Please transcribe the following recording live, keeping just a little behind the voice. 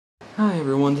Hi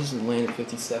everyone, this is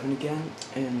Landed57 again,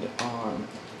 and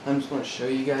I'm just going to show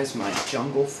you guys my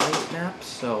jungle fight map.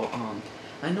 So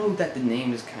I know that the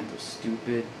name is kind of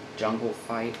stupid, jungle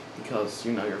fight, because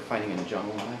you know you're fighting in a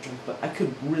jungle and everything, but I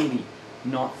could really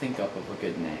not think up of a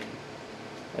good name.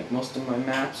 Like most of my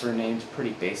maps are named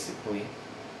pretty basically,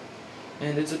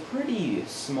 and it's a pretty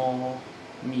small,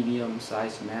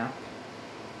 medium-sized map.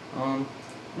 When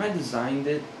I designed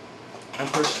it, I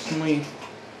personally.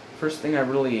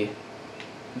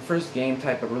 The first game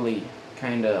type I really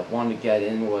kind of wanted to get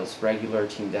in was regular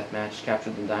team deathmatch, capture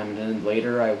the diamond, and then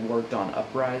later I worked on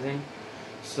uprising.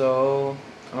 So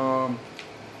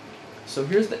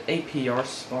here's the APR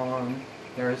spawn.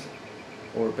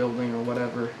 Or building or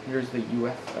whatever. Here's the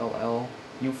UFLL,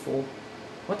 UFL.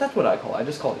 That's what I call it. I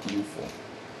just call it UFL.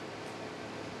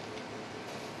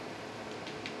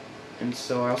 And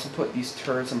so I also put these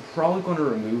turrets. I'm probably going to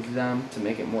remove them to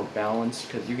make it more balanced,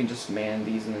 because you can just man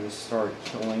these and then start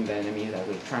killing the enemies as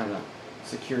they're trying to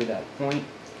secure that point.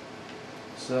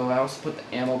 So I also put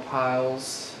the ammo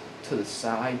piles to the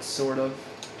side, sort of.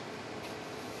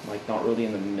 Like, not really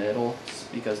in the middle,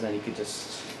 because then you could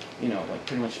just, you know, like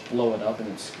pretty much blow it up and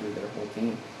then screw their whole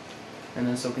team. And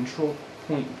then so control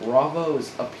point Bravo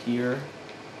is up here,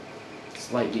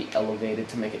 slightly elevated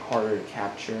to make it harder to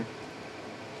capture.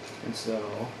 And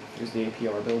so, here's the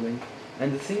APR building.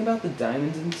 And the thing about the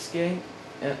diamonds in this game,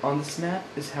 on this map,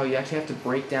 is how you actually have to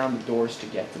break down the doors to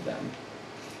get to them.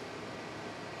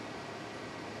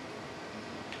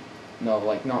 No,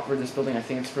 like, not for this building, I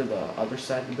think it's for the other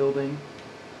side of the building.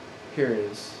 Here it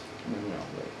is. No,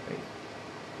 wait.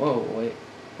 Whoa, wait.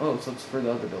 Oh, so it's for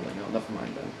the other building. No, never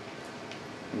mind then.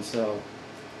 And so,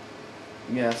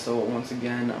 yeah, so once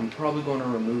again, I'm probably going to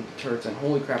remove the turrets, and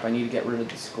holy crap, I need to get rid of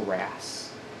this grass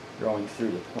growing through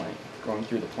the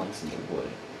planks in the wood.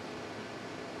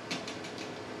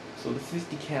 So the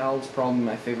 50 cal is probably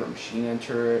my favorite machine gun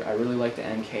turret. I really like the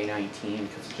MK19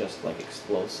 because it's just like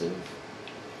explosive.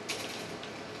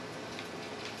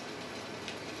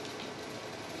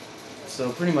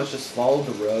 So pretty much just follow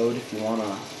the road if you want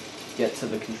to get to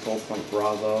the control point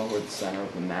Bravo, or the center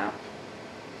of the map.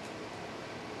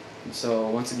 And so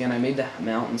once again, I made the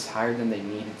mountains higher than they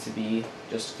needed to be,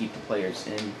 just to keep the players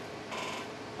in.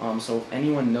 So if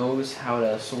anyone knows how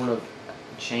to sort of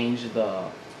change the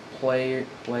player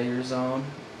zone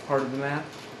part of the map,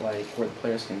 like where the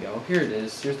players can go, here it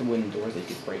is. Here's the wooden doors they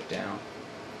could break down.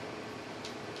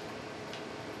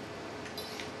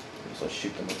 So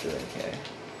shoot them with your AK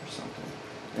or something.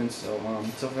 And so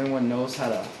if anyone knows how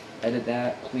to edit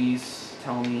that, please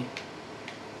tell me.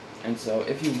 And so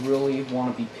if you really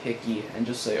want to be picky and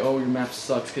just say, oh, your map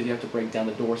sucks because you have to break down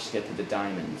the doors to get to the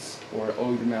diamonds, or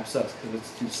oh, your map sucks because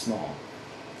it's too small,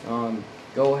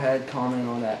 go ahead, comment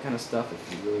on that kind of stuff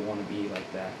if you really want to be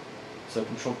like that. So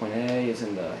control point A is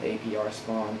in the APR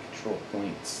spawn, control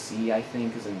point C, I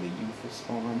think, is in the UFL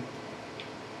spawn.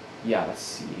 Yeah, that's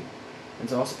C. And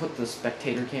so I also put the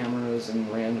spectator cameras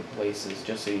in random places,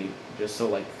 just so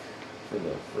like, for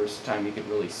the first time you could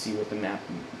really see what the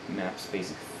map's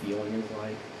basic feeling is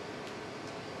like.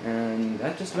 And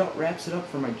that just about wraps it up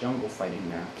for my jungle fighting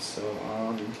map. So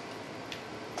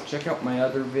check out my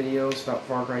other videos about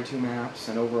Far Cry 2 maps,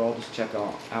 and overall just check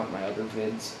out my other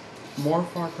vids. More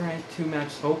Far Cry 2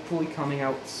 maps hopefully coming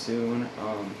out soon.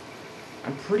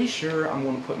 I'm pretty sure I'm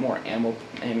going to put more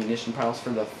ammunition piles for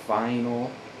the final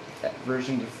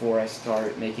version before I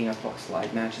start making Xbox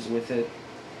Live matches with it.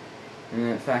 And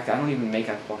in fact, I don't even make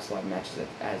Xbox Live matches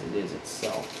as it is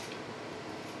itself.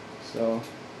 So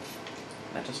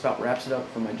that just about wraps it up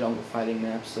for my jungle fighting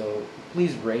map. So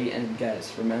please rate, and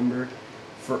guys, remember,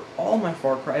 for all my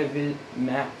Far Cry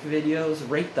map videos,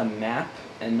 rate the map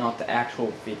and not the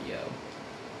actual video.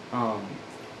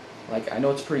 Like, I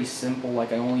know it's pretty simple.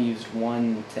 Like, I only used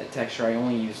one texture. I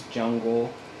only used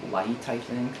jungle light, I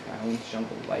think. I only used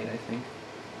jungle light, I think.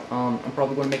 I'm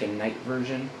probably going to make a night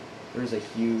version. There's a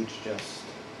huge just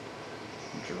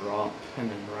drop and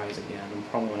then rise again. I'm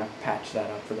probably going to patch that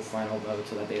up for the final mode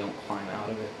so that they don't climb out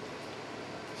of it.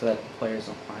 So that the players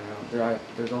don't climb out.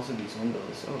 There's also these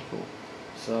windows. Oh, cool.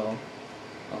 So,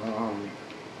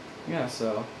 yeah,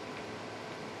 so,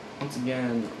 once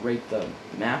again, rate the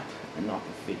map and not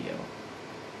the video.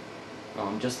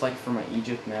 Just like for my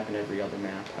Egypt map and every other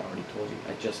map,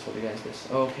 I just told you guys this.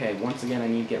 Okay, once again, I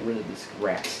need to get rid of this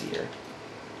grass here.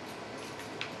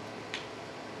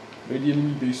 Raid the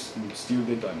enemy base and steal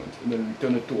their diamond, and then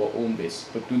return it to our own base,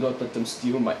 but do not let them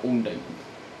steal my own diamond.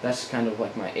 That's kind of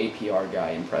like my APR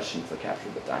guy impression for capture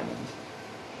the diamond.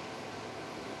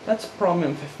 That's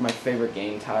probably my favorite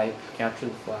game type, capture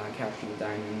the flag, capture the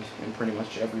diamond, in pretty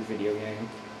much every video game.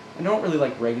 I don't really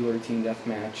like regular team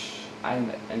deathmatch.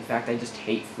 In fact, I just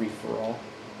hate free-for-all.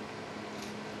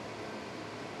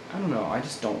 I don't know, I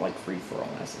just don't like free-for-all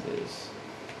as it is.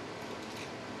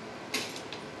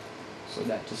 So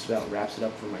that just about wraps it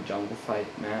up for my jungle fight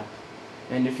map.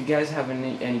 And if you guys have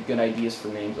any good ideas for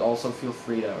names, also feel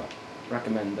free to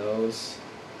recommend those.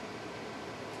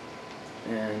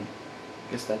 And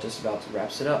I guess that just about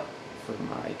wraps it up for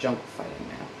my jungle fighting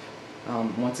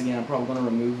map. Once again, I'm probably going to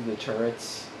remove the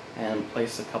turrets and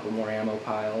place a couple more ammo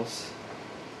piles.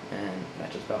 And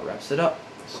that just about wraps it up.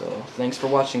 So thanks for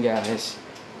watching, guys.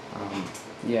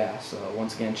 Yeah, so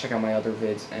once again, check out my other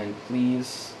vids, and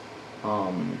please,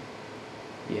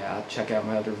 yeah, check out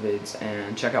my other vids,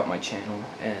 and check out my channel,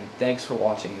 and thanks for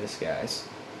watching this, guys.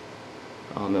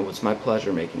 It was my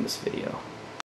pleasure making this video.